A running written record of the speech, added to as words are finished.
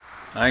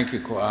Thank you,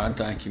 choir.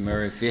 Thank you,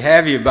 Mary. If you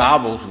have your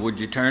Bibles, would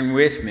you turn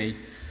with me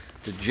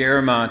to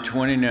Jeremiah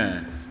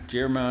 29?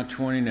 Jeremiah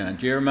 29.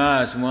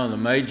 Jeremiah is one of the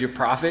major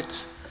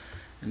prophets.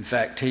 In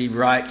fact, he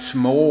writes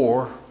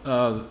more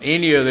of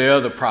any of the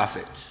other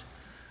prophets.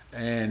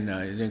 And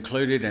he's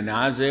included in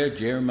Isaiah,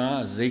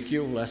 Jeremiah,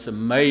 Ezekiel. That's the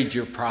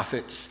major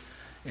prophets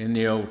in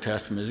the Old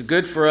Testament. It's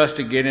good for us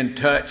to get in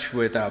touch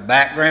with our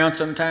background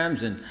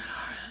sometimes, and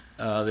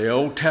the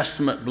Old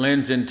Testament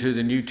blends into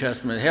the New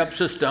Testament. It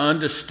helps us to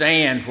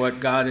understand what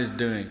God is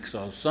doing.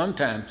 So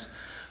sometimes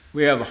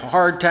we have a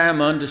hard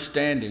time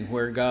understanding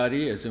where God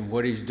is and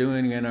what he's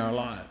doing in our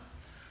life.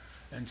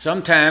 And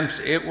sometimes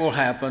it will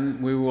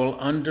happen. We will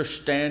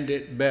understand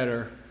it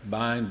better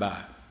by and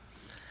by.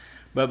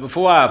 But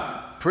before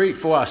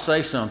I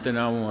say something,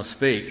 I want to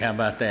speak. How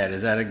about that?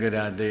 Is that a good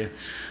idea?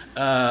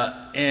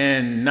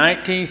 In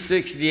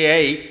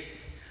 1968,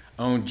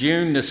 on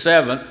June the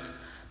 7th,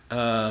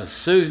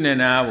 Susan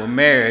and I were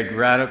married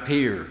right up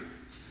here.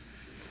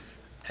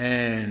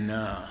 And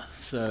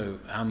so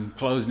I'm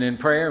closing in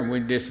prayer, and we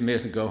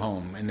dismiss and go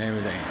home and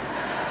everything.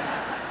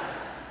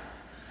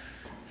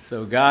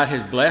 So God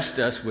has blessed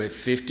us with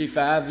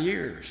 55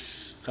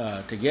 years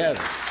together.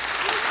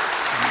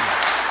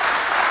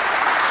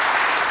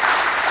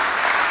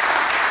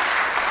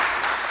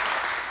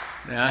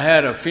 Now, I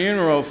had a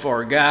funeral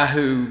for a guy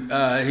who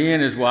he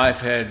and his wife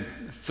had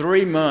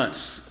 3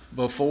 months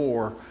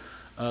before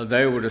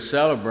they were to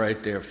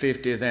celebrate their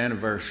 50th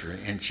anniversary,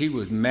 and she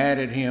was mad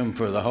at him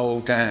for the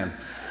whole time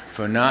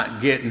for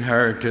not getting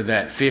her to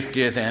that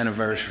 50th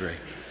anniversary.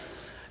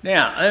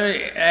 Now, let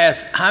me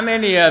ask, how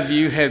many of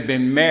you have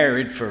been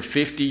married for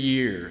 50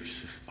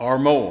 years or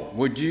more?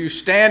 Would you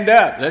stand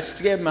up?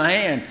 Let's give them a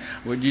hand.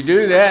 Would you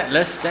do that?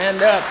 Let's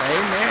stand up.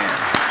 Amen.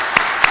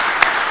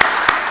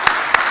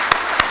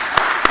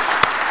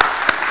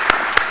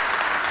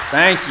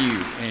 Thank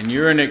you, and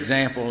you're an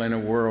example in a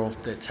world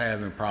that's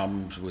having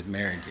problems with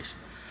marriages.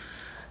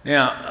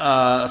 Now,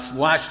 I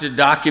watched a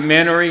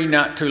documentary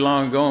not too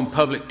long ago on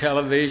public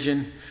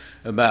television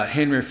about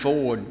Henry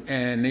Ford,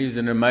 and he's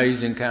an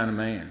amazing kind of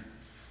man.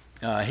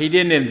 He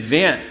didn't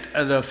invent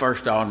the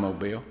first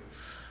automobile,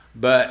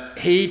 but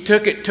he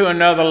took it to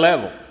another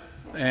level.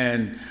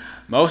 And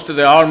most of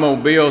the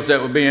automobiles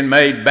that were being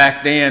made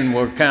back then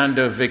were kind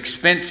of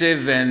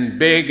expensive and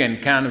big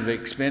and kind of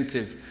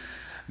expensive.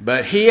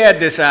 But he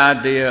had this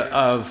idea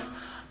of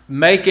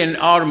making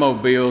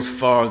automobiles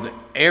for the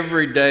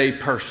everyday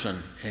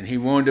person, and he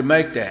wanted to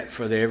make that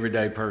for the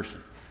everyday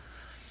person.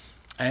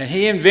 And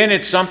he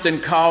invented something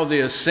called the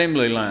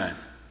assembly line.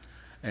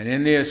 And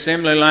in the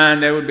assembly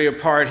line, there would be a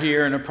part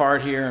here and a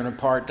part here and a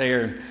part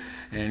there,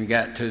 and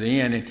got to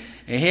the end.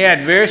 And he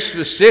had very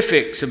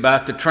specifics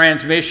about the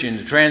transmission.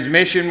 The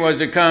transmission was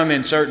to come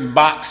in certain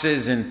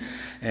boxes and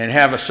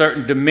have a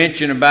certain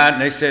dimension about it.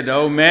 And they said, the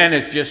old man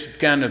is just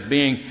kind of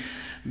being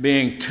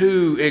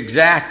too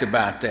exact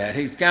about that.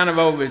 He's kind of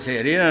over his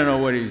head. He doesn't know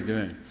what he's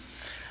doing.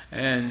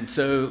 And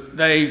so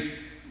they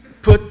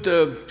put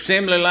the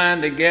assembly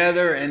line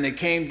together, and they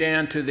came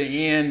down to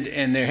the end,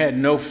 and they had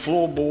no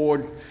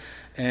floorboard.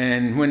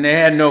 And when they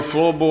had no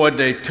floorboard,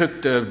 they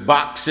took the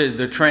boxes,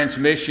 the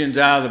transmissions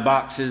out of the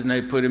boxes, and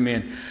they put them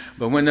in.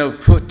 But when they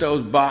put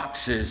those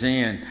boxes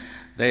in,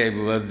 they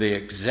were the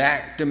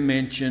exact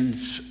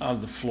dimensions of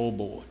the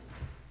floorboard.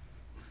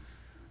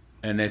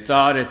 And they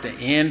thought at the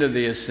end of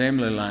the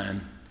assembly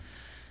line,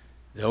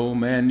 the old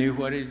man knew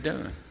what he's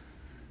doing.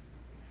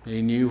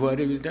 He knew what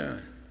he was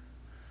doing.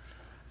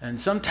 And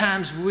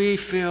sometimes we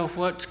feel,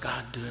 what's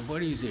God doing?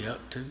 What is he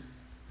up to?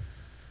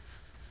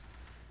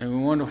 And we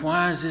wonder,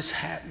 why is this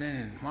happening?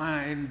 And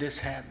why isn't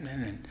this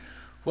happening? And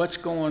what's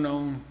going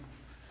on?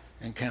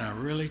 And can I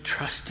really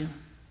trust him?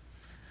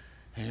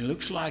 And it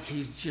looks like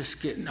he's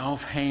just getting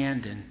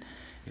offhand and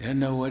he doesn't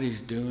know what he's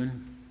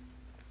doing.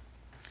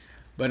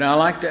 But I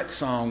like that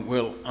song,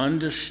 we'll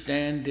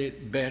understand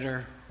it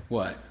better,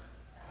 what?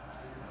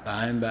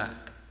 By and by.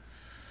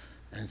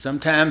 And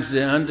sometimes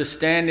the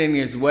understanding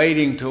is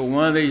waiting till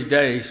one of these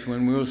days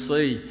when we'll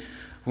see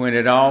when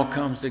it all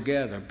comes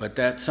together. But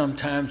that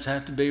sometimes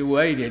has to be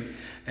waited.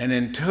 And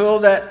until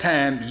that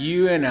time,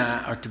 you and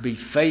I are to be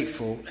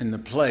faithful in the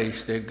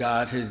place that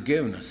God has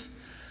given us.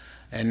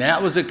 And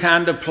that was the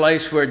kind of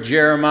place where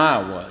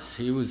Jeremiah was.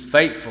 He was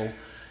faithful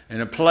in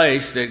a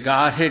place that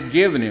God had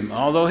given him,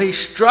 although he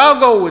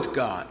struggled with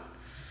God.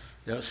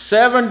 There are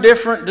 7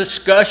 different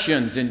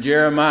discussions in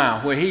Jeremiah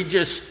where he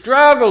just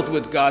struggled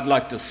with God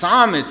like the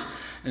psalmist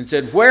and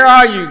said, where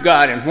are you,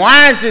 God, and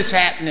why is this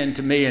happening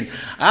to me? And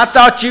I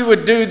thought you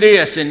would do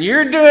this, and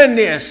you're doing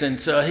this.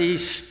 And so he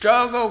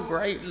struggled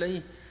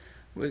greatly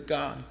with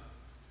God.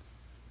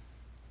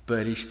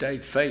 But he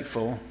stayed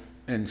faithful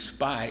in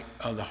spite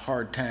of the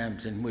hard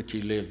times in which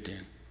he lived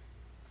in.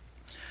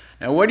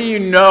 Now, what do you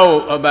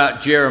know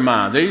about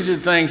Jeremiah? These are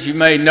things you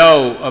may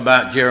know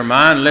about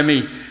Jeremiah. And let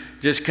me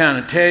just kind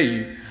of tell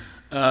you,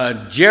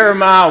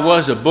 Jeremiah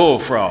was a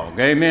bullfrog.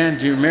 Amen?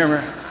 Do you remember?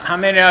 How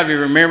many of you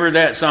remember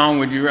that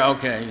song?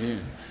 Okay,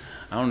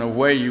 I don't know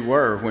where you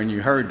were when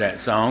you heard that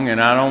song, and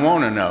I don't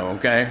want to know,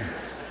 okay?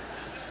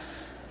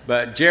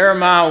 But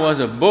Jeremiah was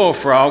a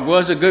bullfrog,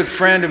 was a good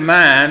friend of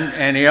mine,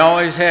 and he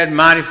always had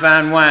mighty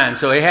fine wine.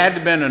 So he had to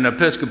have been an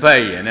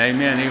Episcopalian,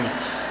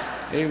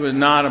 amen. He was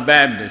not a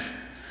Baptist.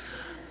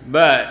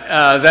 But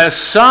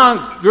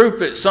that group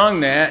that sung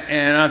that,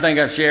 and I think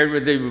I've shared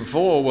with you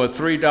before, was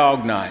Three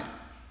Dog Night.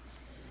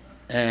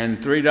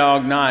 And Three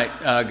Dog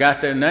Night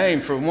got their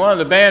name from one of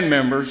the band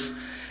members.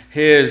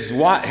 His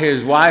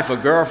wife, a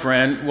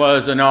girlfriend,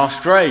 was an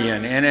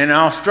Australian. And in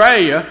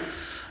Australia,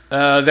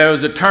 there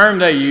was a term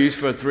they used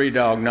for a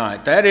three-dog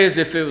night. That is,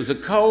 if it was a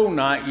cold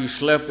night, you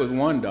slept with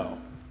one dog.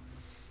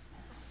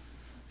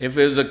 If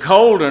it was a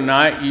colder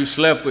night, you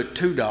slept with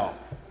two dogs.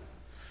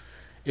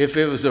 If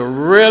it was a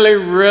really,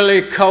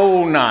 really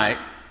cold night,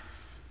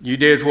 you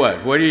did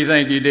what? What do you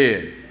think you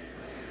did?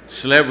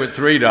 Slept with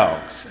three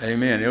dogs.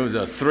 Amen. It was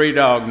a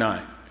three-dog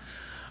night.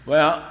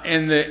 Well,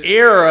 in the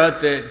era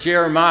that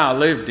Jeremiah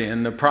lived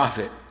in, the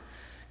prophet,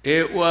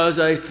 it was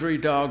a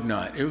three-dog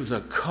night. It was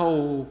a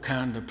cold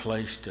kind of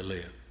place to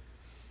live.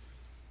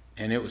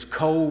 And it was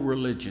cold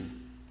religion.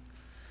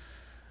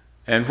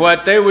 And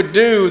what they would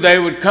do, they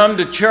would come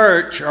to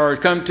church or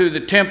come to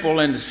the temple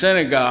and the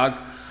synagogue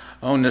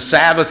on the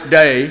Sabbath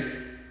day,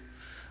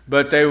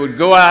 but they would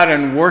go out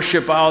and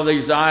worship all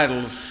these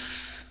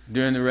idols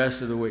during the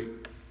rest of the week.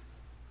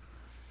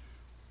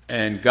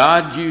 And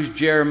God used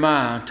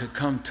Jeremiah to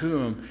come to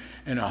him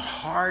in a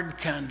hard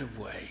kind of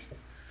way.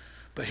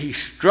 But he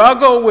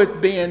struggled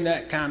with being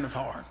that kind of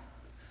hard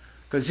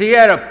because he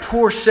had a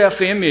poor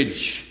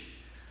self-image.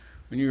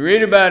 When you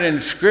read about it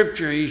in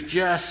Scripture,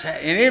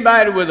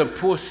 anybody with a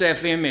poor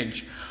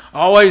self-image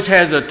always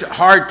has a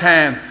hard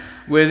time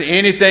with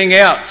anything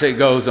else that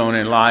goes on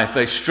in life.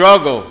 They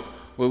struggle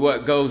with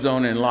what goes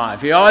on in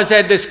life. He always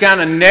had this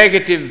kind of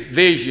negative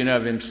vision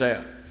of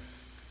himself.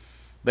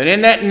 But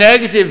in that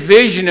negative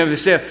vision of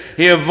himself,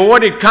 he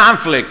avoided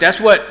conflict. That's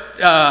what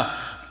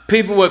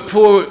people with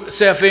poor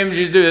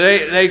self-image do.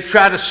 They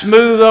try to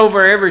smooth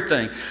over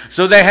everything.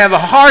 So they have a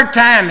hard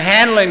time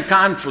handling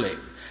conflict.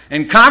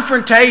 And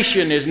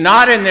confrontation is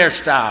not in their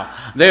style.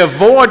 They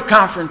avoid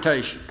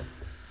confrontation.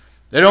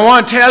 They don't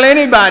want to tell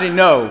anybody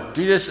no.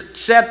 You just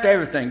accept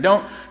everything.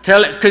 Don't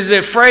tell it because they're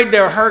afraid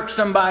they'll hurt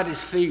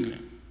somebody's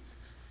feeling.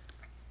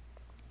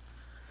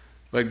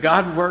 But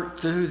God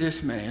worked through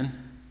this man,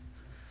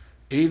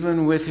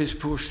 even with his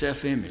poor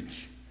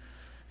self-image.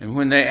 And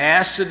when they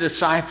asked the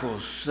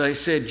disciples,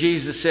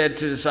 Jesus said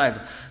to the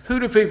disciples, who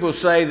do people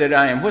say that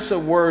I am? What's the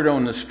word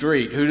on the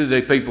street? Who do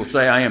the people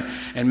say I am?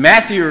 And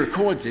Matthew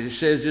records it. It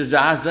says it's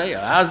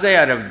Isaiah. Isaiah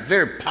had a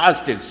very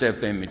positive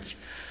self-image.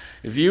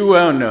 If you were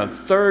on the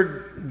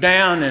third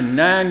down and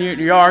 9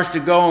 yards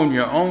to go on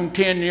your own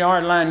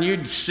 10-yard line,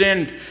 you'd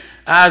send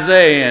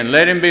Isaiah and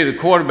let him be the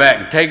quarterback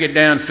and take it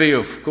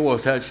downfield, score a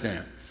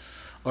touchdown.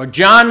 Or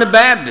John the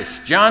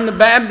Baptist. John the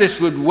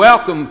Baptist would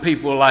welcome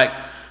people like,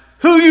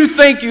 who you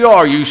think you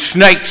are, you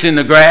snakes in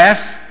the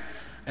grass?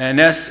 And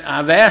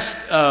I've asked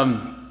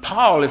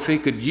Paul if he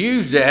could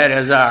use that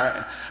as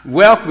our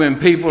welcoming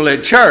people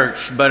at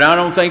church, but I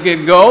don't think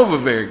it'd go over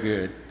very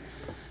good.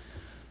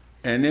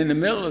 And in the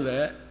middle of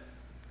that,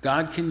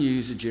 God can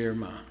use a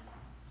Jeremiah.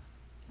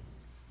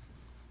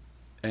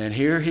 And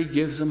here he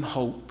gives them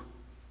hope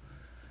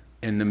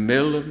in the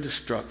middle of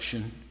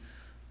destruction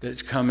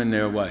that's coming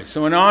their way.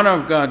 So in honor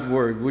of God's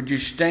word, would you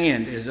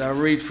stand as I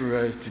read for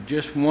us to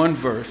just one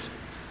verse,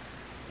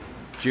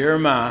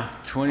 Jeremiah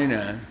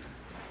 29,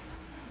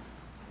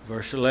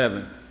 verse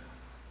 11.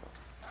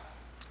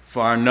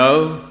 For I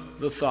know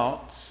the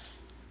thoughts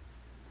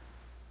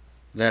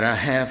that I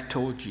have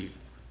toward you,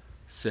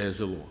 says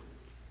the Lord.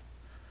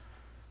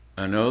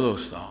 I know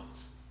those thoughts,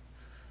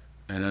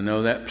 and I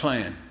know that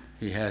plan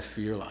he has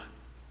for your life.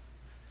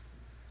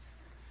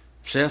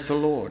 Saith the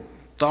Lord,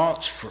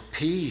 thoughts for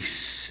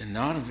peace and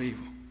not of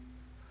evil,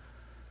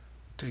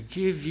 to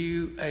give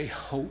you a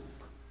hope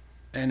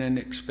and an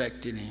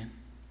expected end.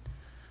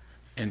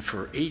 And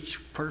for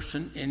each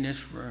person in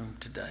this room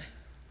today,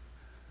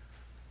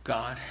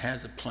 God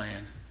has a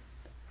plan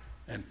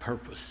and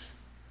purpose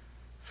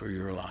for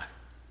your life.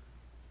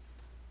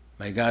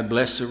 May God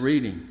bless the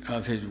reading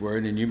of his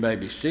word, and you may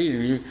be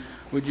seated.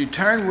 Would you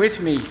turn with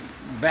me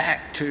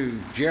back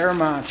to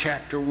Jeremiah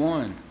chapter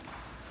 1?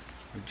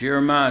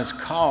 Jeremiah is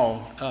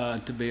called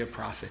to be a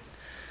prophet.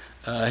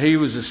 He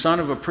was the son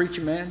of a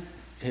preacher man.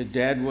 His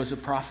dad was a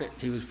prophet.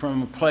 He was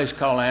from a place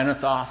called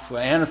Anathoth.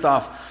 Well,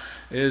 Anathoth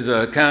is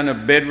a kind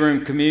of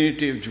bedroom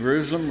community of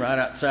Jerusalem, right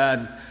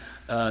outside,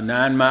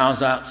 9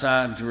 miles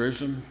outside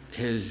Jerusalem.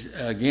 His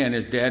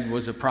dad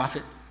was a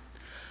prophet.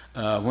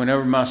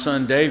 Whenever my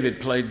son David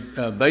played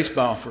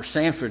baseball for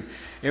Sanford,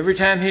 every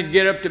time he'd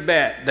get up to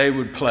bat, they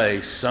would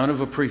play Son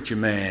of a Preacher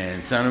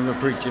Man, Son of a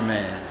Preacher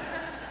Man.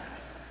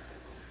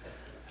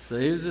 So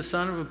he was the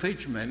son of a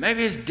preacher man.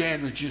 Maybe his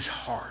dad was just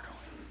hard on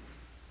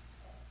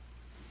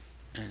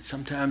him. And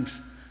sometimes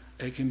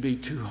it can be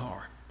too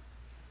hard.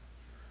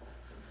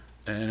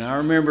 And I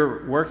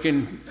remember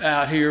working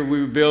out here, we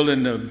were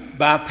building the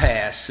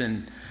bypass,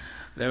 and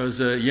there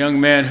was a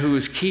young man who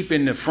was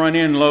keeping the front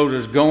end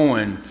loaders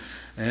going.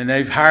 And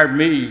they hired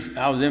me.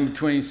 I was in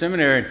between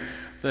seminary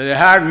So they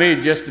hired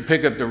me just to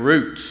pick up the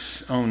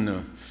roots on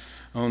the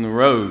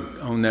road,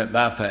 on that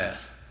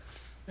bypass.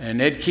 And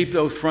they'd keep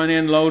those front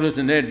end loaders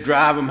and they'd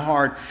drive them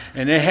hard.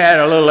 And they had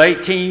a little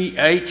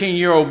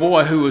 18-year-old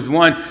boy who was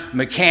one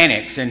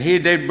mechanics. And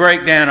they'd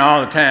break down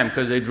all the time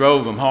because they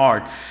drove them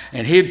hard.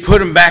 And he'd put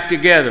them back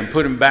together and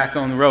put them back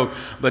on the road.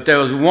 But there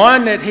was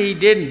one that he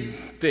didn't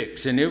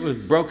fix, and it was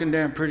broken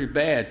down pretty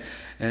bad.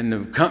 And the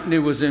company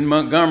was in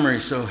Montgomery,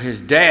 so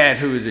his dad,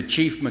 who was the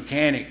chief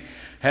mechanic,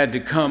 had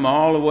to come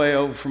all the way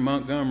over from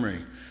Montgomery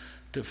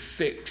to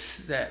fix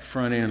that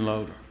front end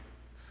loader.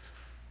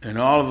 And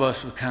all of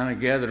us were kind of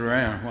gathered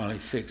around while he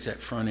fixed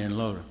that front end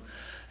loader.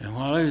 And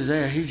while he was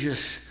there, he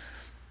just,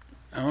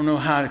 I don't know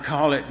how to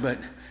call it, but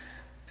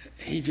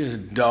he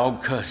just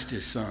dog cussed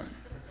his son.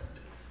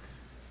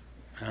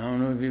 I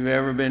don't know if you've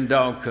ever been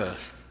dog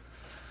cussed,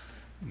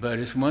 but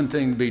it's one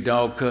thing to be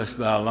dog cussed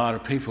by a lot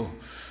of people,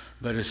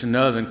 but it's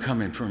another than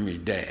coming from your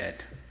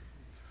dad.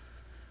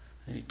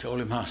 And he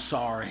told him how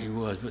sorry he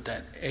was, but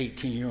that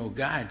 18-year-old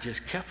guy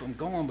just kept him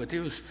going. But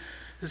it was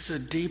a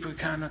deeper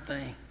kind of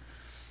thing.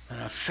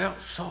 And I felt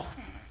so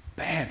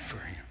bad for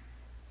him.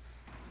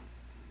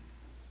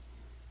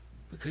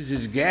 Because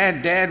his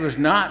dad was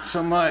not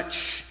so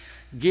much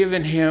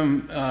giving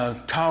him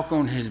talk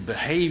on his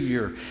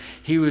behavior.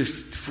 He was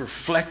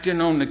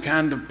reflecting on the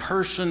kind of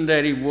person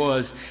that he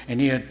was, and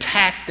he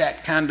attacked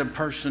that kind of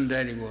person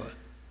that he was.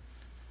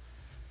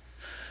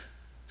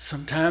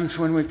 Sometimes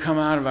when we come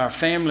out of our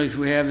families,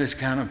 we have this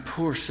kind of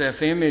poor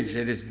self-image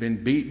that has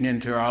been beaten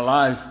into our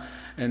lives,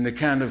 and the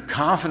kind of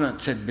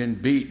confidence had been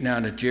beaten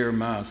out of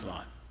Jeremiah's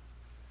life.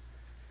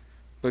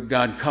 But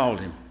God called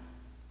him,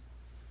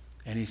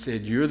 and he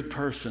said, you're the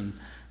person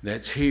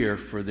that's here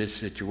for this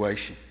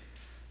situation.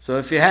 So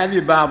if you have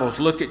your Bibles,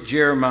 look at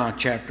Jeremiah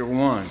chapter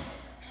 1.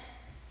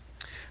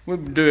 We'll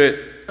do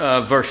it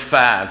verse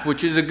 5,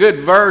 which is a good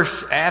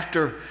verse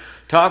after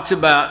talks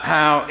about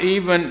how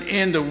even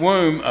in the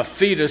womb a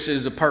fetus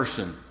is a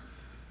person.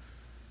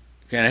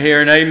 Can I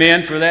hear an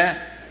amen for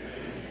that?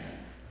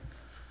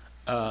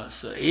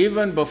 So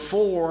even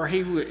before,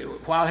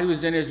 while he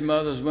was in his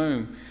mother's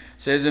womb,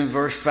 it says in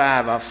verse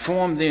 5, I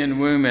formed thee in the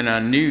womb and I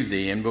knew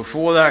thee, and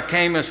before thou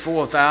camest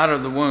forth out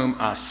of the womb,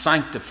 I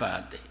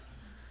sanctified thee.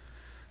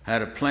 I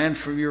had a plan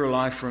for your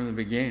life from the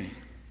beginning.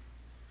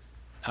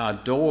 I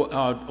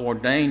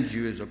ordained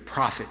you as a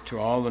prophet to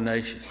all the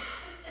nations.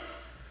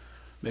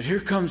 But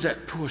here comes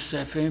that poor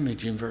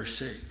self-image in verse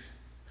 6.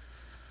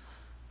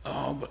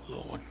 Oh, but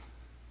Lord,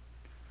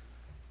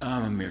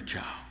 I'm a mere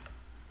child.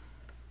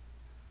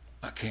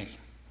 I can't.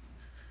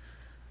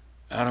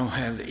 I don't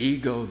have the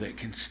ego that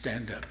can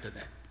stand up to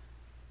that.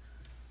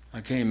 I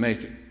can't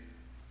make it.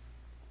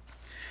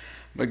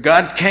 But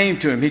God came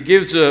to him. He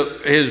gives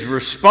his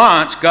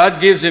response. God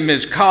gives him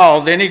his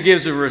call. Then he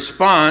gives a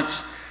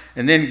response.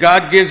 And then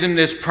God gives him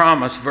this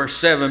promise, verse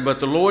 7. But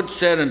the Lord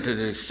said unto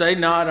thee, say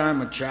not, I am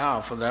a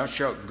child, for thou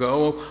shalt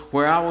go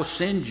where I will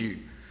send you.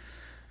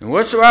 And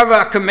whatsoever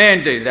I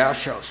command thee, thou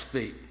shalt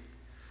speak.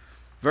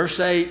 Verse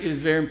 8 is a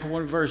very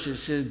important verse. It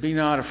says, be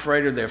not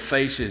afraid of their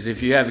faces,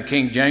 if you have the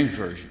King James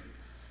Version.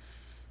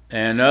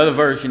 And the other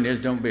version is,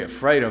 don't be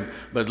afraid of them.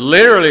 But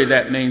literally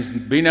that means,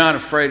 be not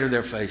afraid of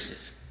their faces.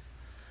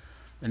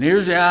 And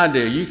here's the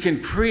idea. You can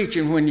preach,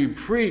 and when you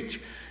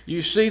preach,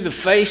 you see the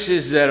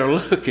faces that are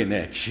looking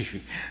at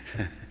you.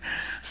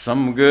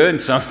 Some good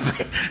and some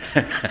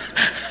bad.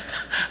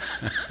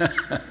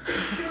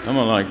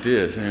 Someone like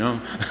this, you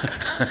know.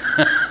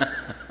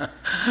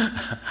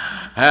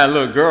 I had a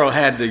little girl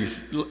had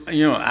these,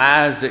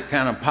 eyes that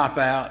kind of pop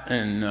out,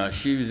 and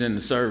she was in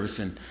the service,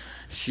 and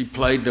she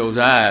played those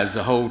eyes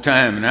the whole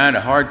time, and I had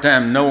a hard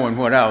time knowing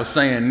what I was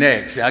saying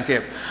next. I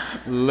kept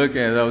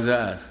looking at those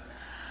eyes.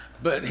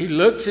 But he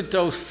looks at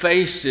those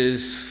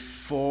faces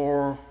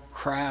for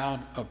crowd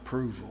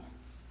approval.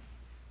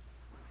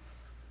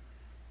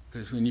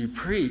 Because when you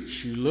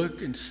preach, you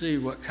look and see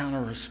what kind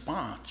of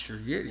response you're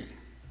getting.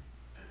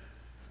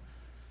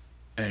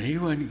 And he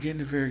wasn't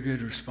getting a very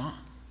good response.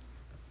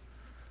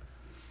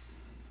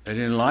 They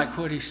didn't like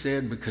what he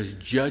said because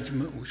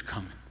judgment was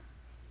coming.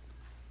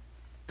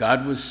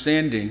 God was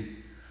sending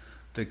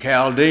the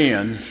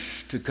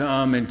Chaldeans to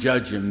come and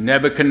judge him.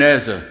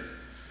 Nebuchadnezzar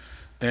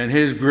and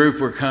his group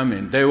were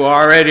coming. They were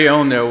already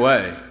on their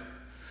way.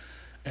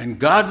 And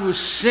God was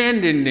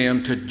sending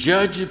them to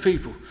judge the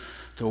people,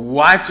 to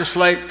wipe the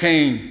slate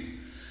clean.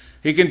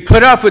 He can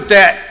put up with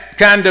that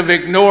kind of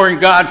ignoring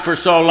God for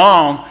so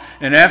long,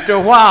 and after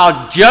a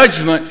while,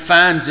 judgment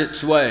finds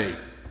its way.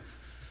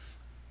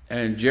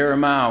 And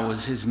Jeremiah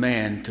was his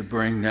man to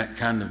bring that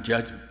kind of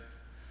judgment.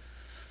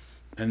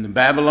 And the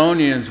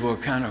Babylonians were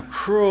kind of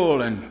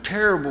cruel and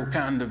terrible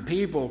kind of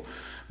people,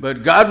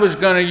 but God was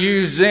going to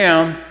use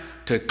them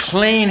to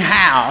clean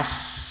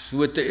house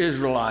with the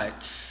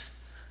Israelites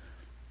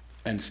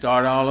and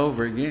start all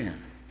over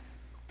again.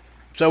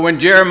 So when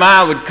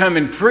Jeremiah would come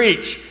and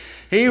preach,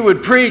 he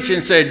would preach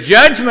and say,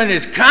 judgment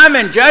is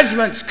coming,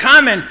 judgment's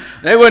coming.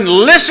 They wouldn't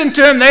listen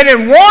to him. They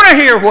didn't want to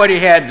hear what he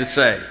had to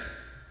say.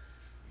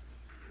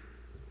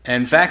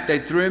 In fact, they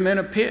threw him in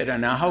a pit,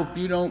 and I hope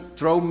you don't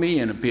throw me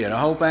in a pit. I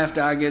hope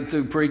after I get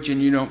through preaching,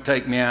 you don't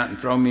take me out and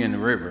throw me in the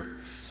river.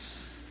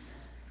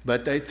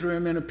 But they threw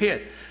him in a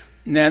pit.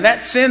 Now,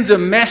 that sends a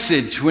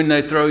message when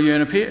they throw you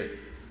in a pit.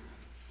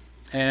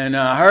 And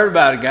I heard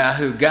about a guy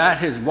who got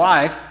his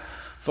wife,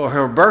 for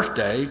her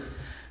birthday,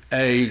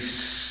 a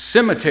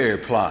cemetery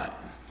plot.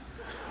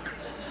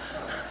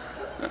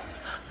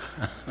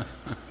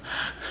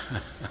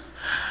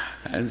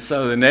 And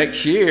so the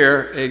next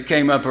year, it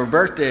came up her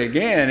birthday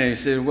again, and he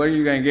said, "What are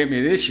you going to get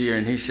me this year?"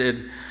 And he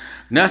said,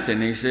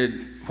 "Nothing." He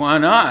said, "Why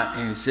not?"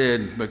 And he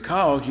said,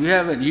 "Because you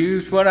haven't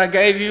used what I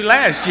gave you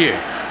last year."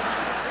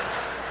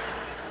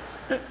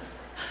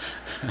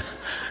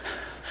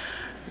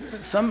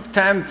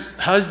 Sometimes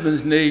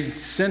husbands need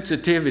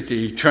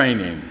sensitivity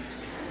training.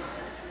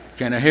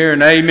 Can I hear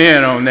an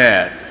amen on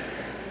that?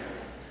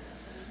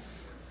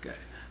 Okay.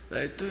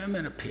 They threw him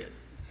in a pit.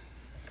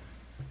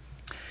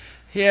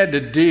 He had to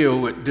deal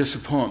with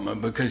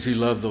disappointment because he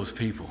loved those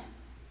people.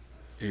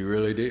 He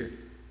really did.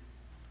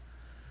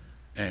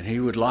 And he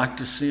would like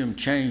to see them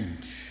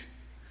change,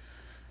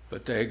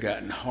 but they had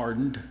gotten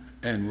hardened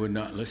and would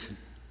not listen.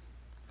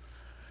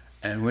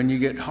 And when you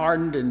get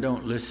hardened and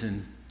don't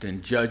listen,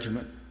 then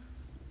judgment,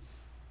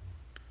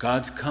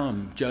 God's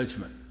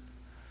judgment.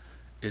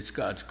 It's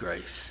God's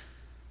grace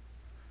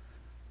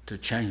to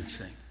change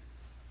things.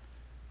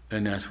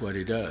 And that's what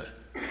he does.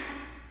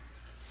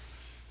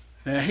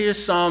 Now,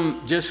 here's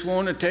just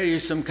want to tell you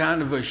some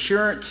kind of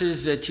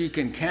assurances that you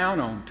can count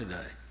on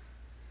today.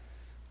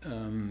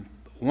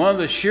 One of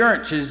the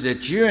assurances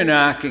that you and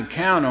I can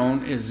count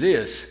on is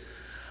this,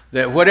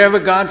 that whatever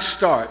God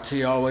starts,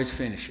 he always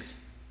finishes.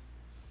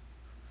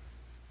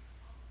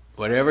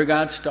 Whatever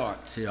God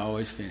starts, he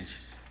always finishes.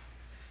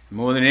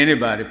 More than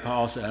anybody,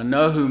 Paul said, "I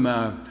know whom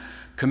I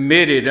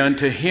committed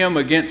unto him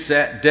against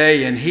that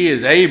day, and he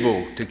is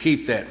able to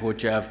keep that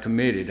which I've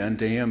committed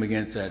unto him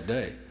against that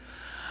day."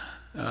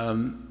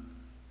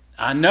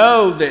 I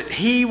know that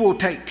he will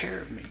take care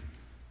of me.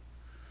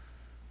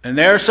 And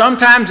there are some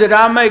times that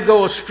I may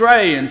go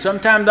astray, and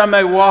sometimes I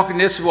may walk in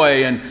this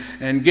way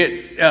and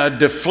get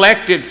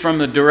deflected from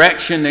the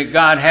direction that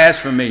God has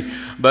for me.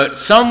 But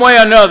some way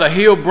or another,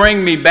 he'll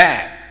bring me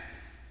back.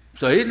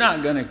 So he's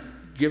not going to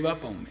give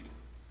up on me.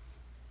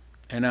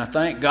 And I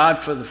thank God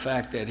for the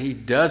fact that he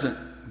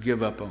doesn't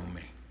give up on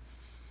me.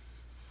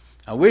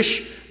 I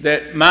wish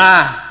that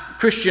my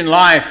Christian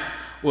life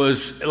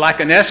was like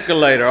an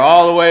escalator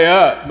all the way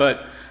up,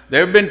 but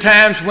there have been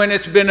times when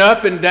it's been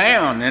up and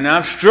down, and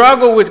I've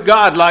struggled with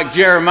God like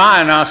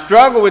Jeremiah, and I've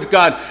struggled with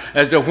God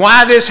as to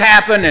why this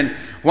happened, and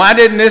why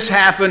didn't this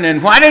happen,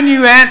 and why didn't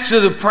you answer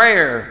the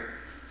prayer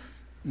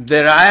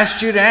that I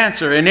asked you to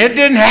answer, and it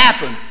didn't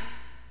happen.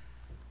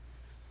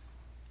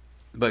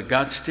 But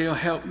God still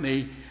helped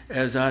me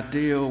as I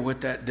deal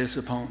with that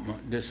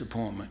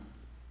disappointment.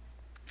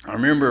 I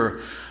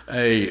remember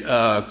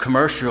a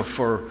commercial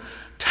for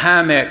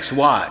Timex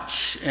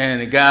watch, and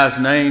the guy's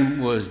name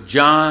was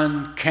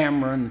John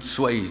Cameron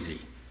Swayze.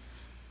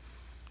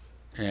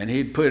 And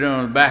he'd put it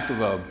on the back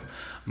of a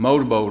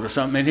motorboat or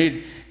something,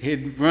 and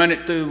he'd run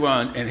it through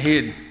one, and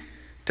he'd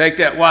take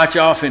that watch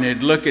off, and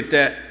he'd look at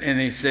that, and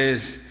he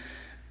says,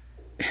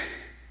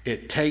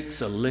 "It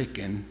takes a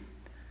licking,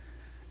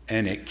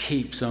 and it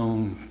keeps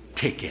on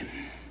ticking."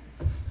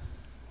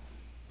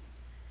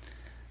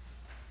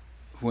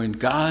 When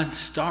God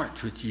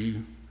starts with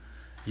you,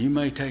 you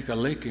may take a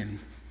licking,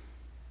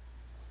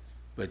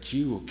 but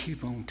you will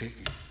keep on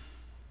ticking.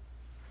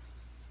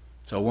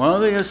 So one of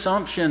the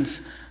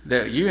assumptions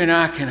that you and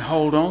I can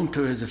hold on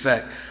to is the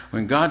fact,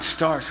 when God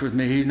starts with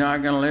me, he's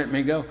not going to let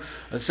me go.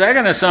 A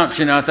second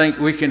assumption I think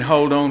we can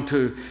hold on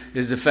to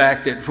is the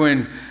fact that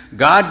when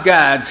God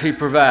guides, he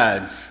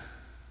provides.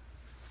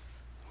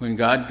 When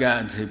God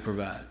guides, he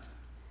provides.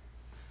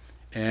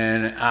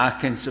 And I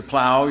can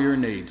supply all your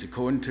needs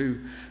according to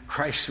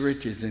Christ's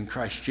riches in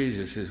Christ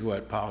Jesus, is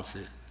what Paul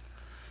said.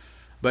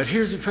 But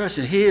here's the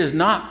person. He is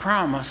not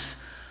promised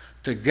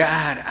to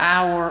guide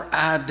our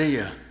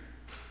idea.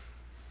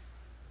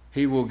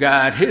 He will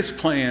guide his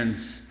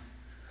plans.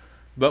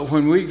 But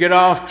when we get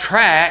off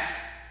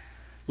track,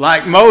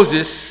 like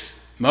Moses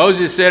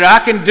said, "I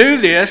can do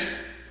this,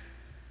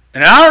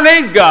 and I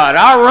don't need God.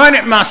 I'll run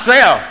it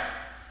myself."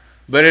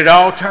 But it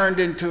all turned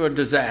into a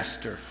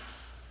disaster.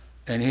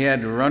 And he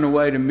had to run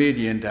away to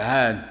Midian to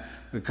hide,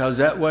 because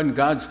that wasn't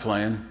God's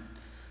plan.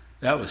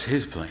 That was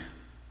his plan.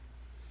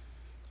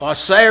 Or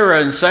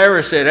Sarah, and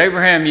Sarah said,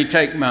 "Abraham, you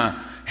take my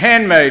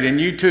handmaid, and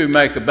you two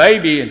make a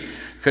baby," and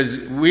because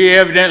we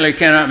evidently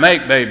cannot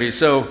make babies.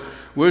 So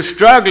we're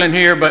struggling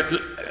here, but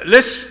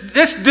let's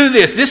do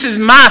this. This is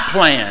my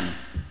plan.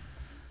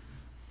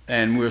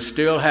 And we're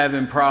still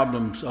having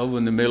problems over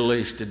in the Middle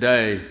East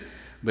today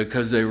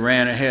because they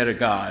ran ahead of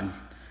God.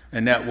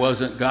 And that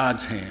wasn't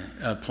God's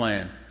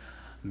plan.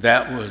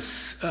 That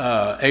was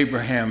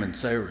Abraham and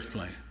Sarah's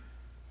plan.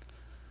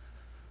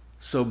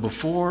 So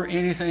before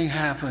anything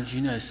happens,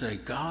 you know, say,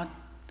 God,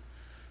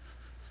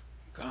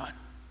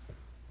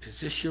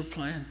 is this your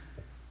plan?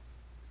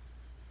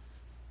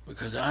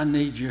 Because I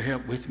need your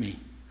help with me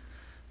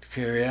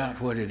carry out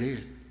what it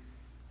is.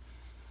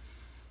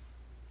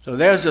 So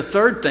there's the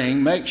third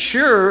thing. Make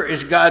sure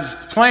it's God's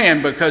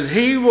plan, because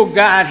he will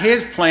guide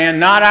his plan,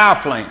 not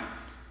our plan.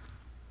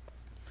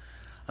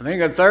 I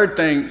think a third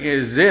thing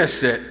is this,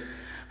 that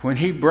when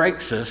he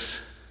breaks us,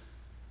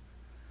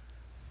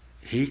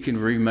 he can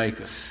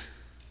remake us.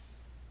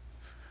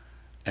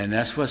 And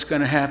that's what's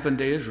going to happen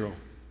to Israel.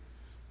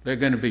 They're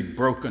going to be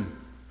broken.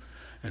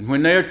 And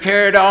when they were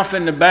carried off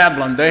into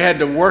Babylon, they had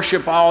to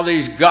worship all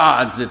these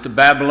gods that the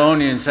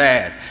Babylonians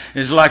had.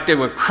 It's like they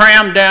were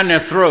crammed down their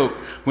throat.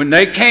 When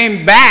they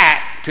came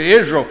back to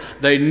Israel,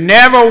 they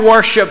never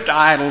worshiped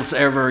idols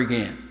ever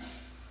again.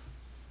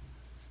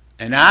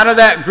 And out of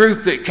that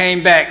group that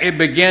came back, it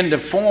began to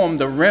form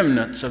the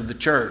remnants of the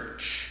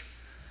church.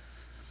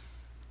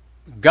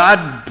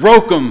 God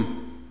broke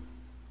them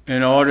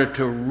in order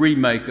to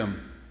remake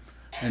them.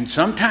 And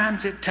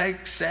sometimes it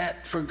takes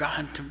that for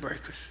God to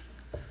break us.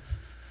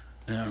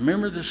 Now,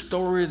 remember the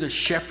story of the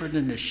shepherd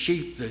and the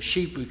sheep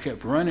who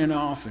kept running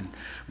off and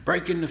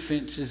breaking the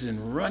fences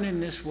and running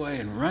this way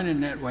and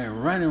running that way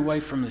and running away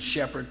from the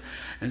shepherd.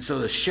 And so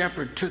the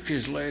shepherd took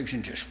his legs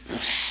and just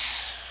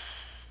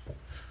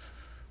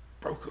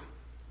broke them.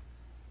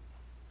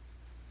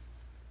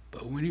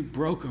 But when he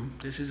broke them,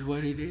 this is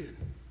what he did.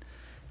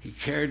 He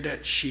carried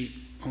that sheep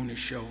on his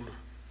shoulder,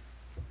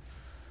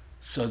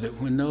 so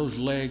that when those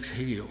legs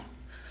healed,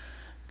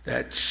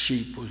 that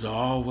sheep was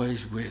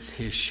always with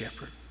his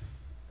shepherd.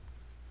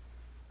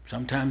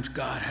 Sometimes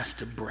God has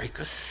to break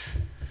us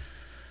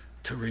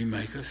to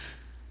remake us.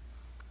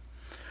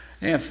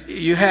 Now, if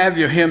you have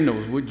your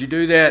hymnals, would you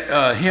do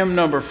that? Hymn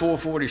number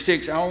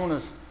 446. I want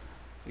us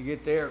to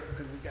get there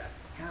because we got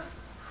kind of a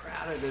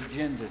crowded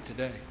agenda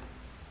today.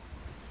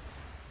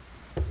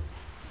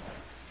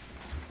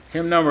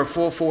 Hymn number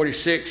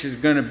 446 is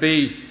going to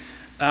be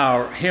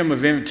our hymn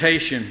of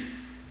invitation.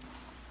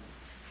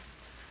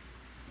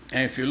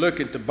 And if you look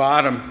at the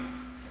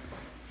bottom,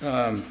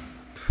 I'm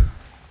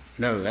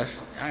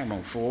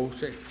on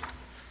 406.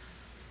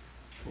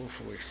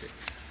 446.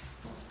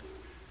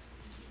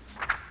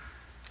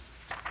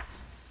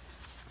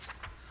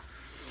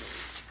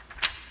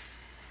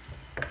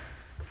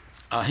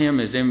 Our hymn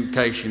is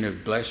Invitation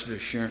of Blessed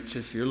Assurance.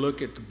 If you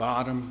look at the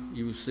bottom,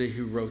 you will see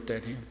who wrote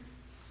that hymn.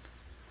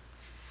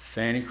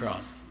 Fanny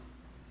Crosby.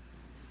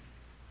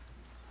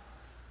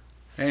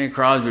 Fanny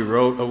Crosby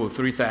wrote over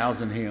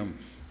 3,000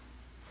 hymns.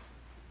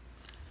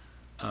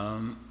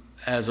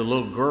 As a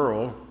little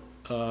girl,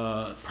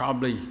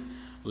 probably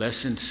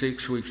less than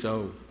 6 weeks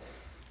old,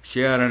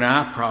 she had an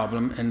eye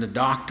problem, and the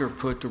doctor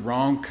put the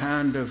wrong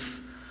kind of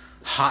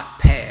hot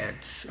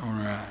pads on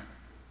her eye.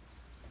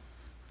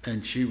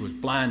 And she was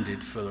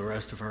blinded for the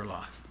rest of her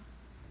life.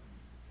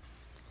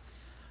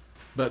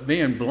 But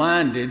being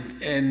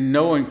blinded and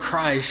knowing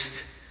Christ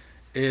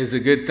is a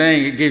good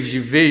thing. It gives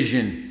you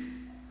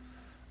vision.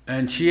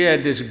 And she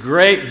had this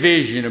great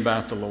vision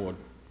about the Lord.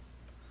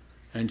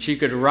 And she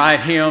could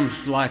write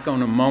hymns like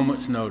on a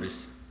moment's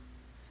notice.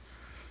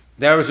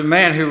 There was a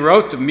man who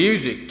wrote the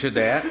music to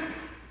that.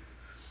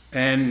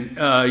 And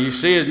you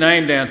see his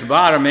name down at the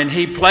bottom. And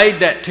he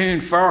played that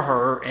tune for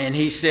her. And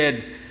he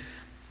said,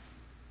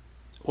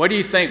 "What do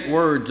you think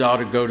words ought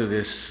to go to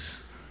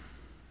this?"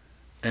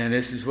 And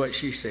this is what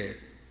she said.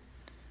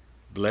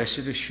 "Blessed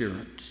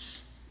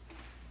assurance,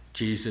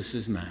 Jesus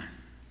is mine.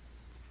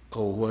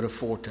 Oh, what a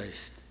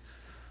foretaste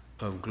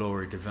of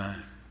glory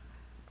divine."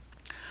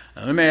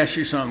 Now, let me ask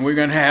you something. We're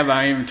going to have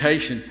our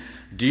invitation.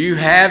 Do you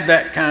have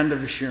that kind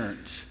of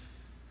assurance?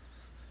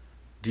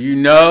 Do you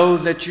know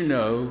that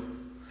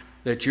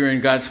you're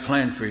in God's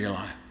plan for your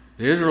life?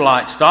 The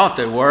Israelites thought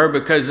they were,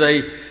 because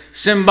they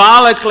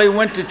symbolically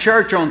went to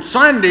church on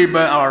Sunday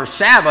or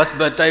Sabbath,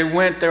 but they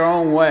went their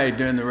own way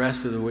during the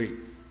rest of the week.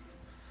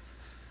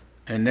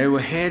 And they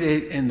were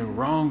headed in the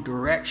wrong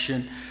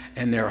direction,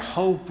 and their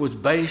hope was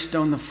based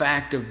on the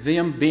fact of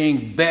them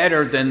being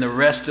better than the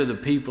rest of the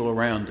people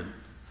around them.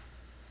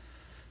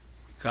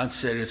 God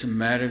said, it's a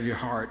matter of your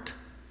heart.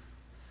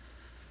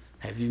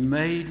 Have you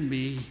made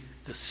me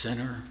the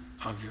center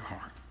of your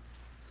heart?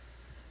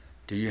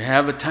 Do you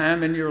have a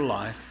time in your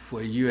life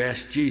where you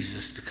ask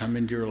Jesus to come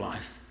into your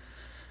life,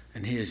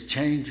 and he has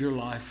changed your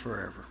life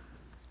forever?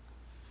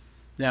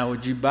 Now,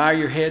 would you bow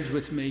your heads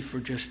with me for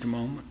just a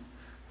moment?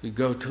 We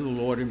go to the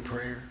Lord in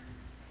prayer.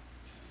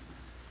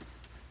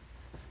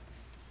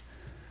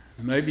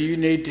 Maybe you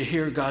need to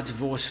hear God's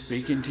voice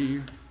speaking to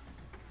you.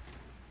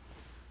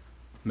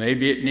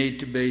 Maybe it need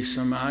to be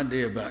some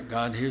idea about,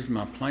 God, here's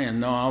my plan.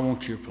 No, I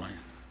want your plan.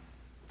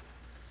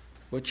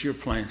 What's your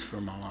plans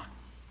for my life?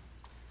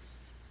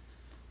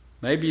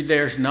 Maybe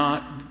there's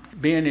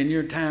not been in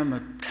your time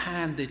a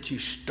time that you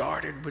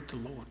started with the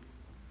Lord.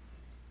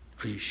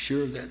 Are you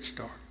sure of that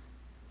start?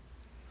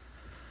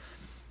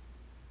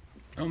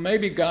 Or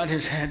maybe God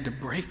has had to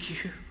break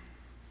you.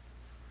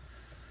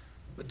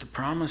 But the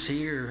promise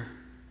here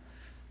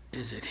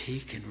is that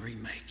he can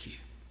remake you.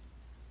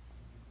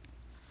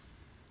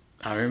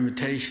 Our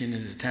invitation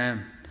is a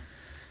time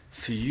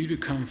for you to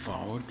come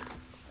forward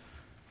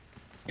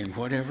in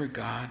whatever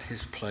God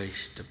has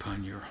placed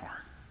upon your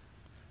heart.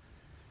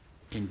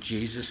 In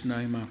Jesus'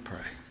 name I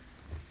pray.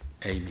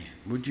 Amen.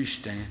 Would you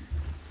stand?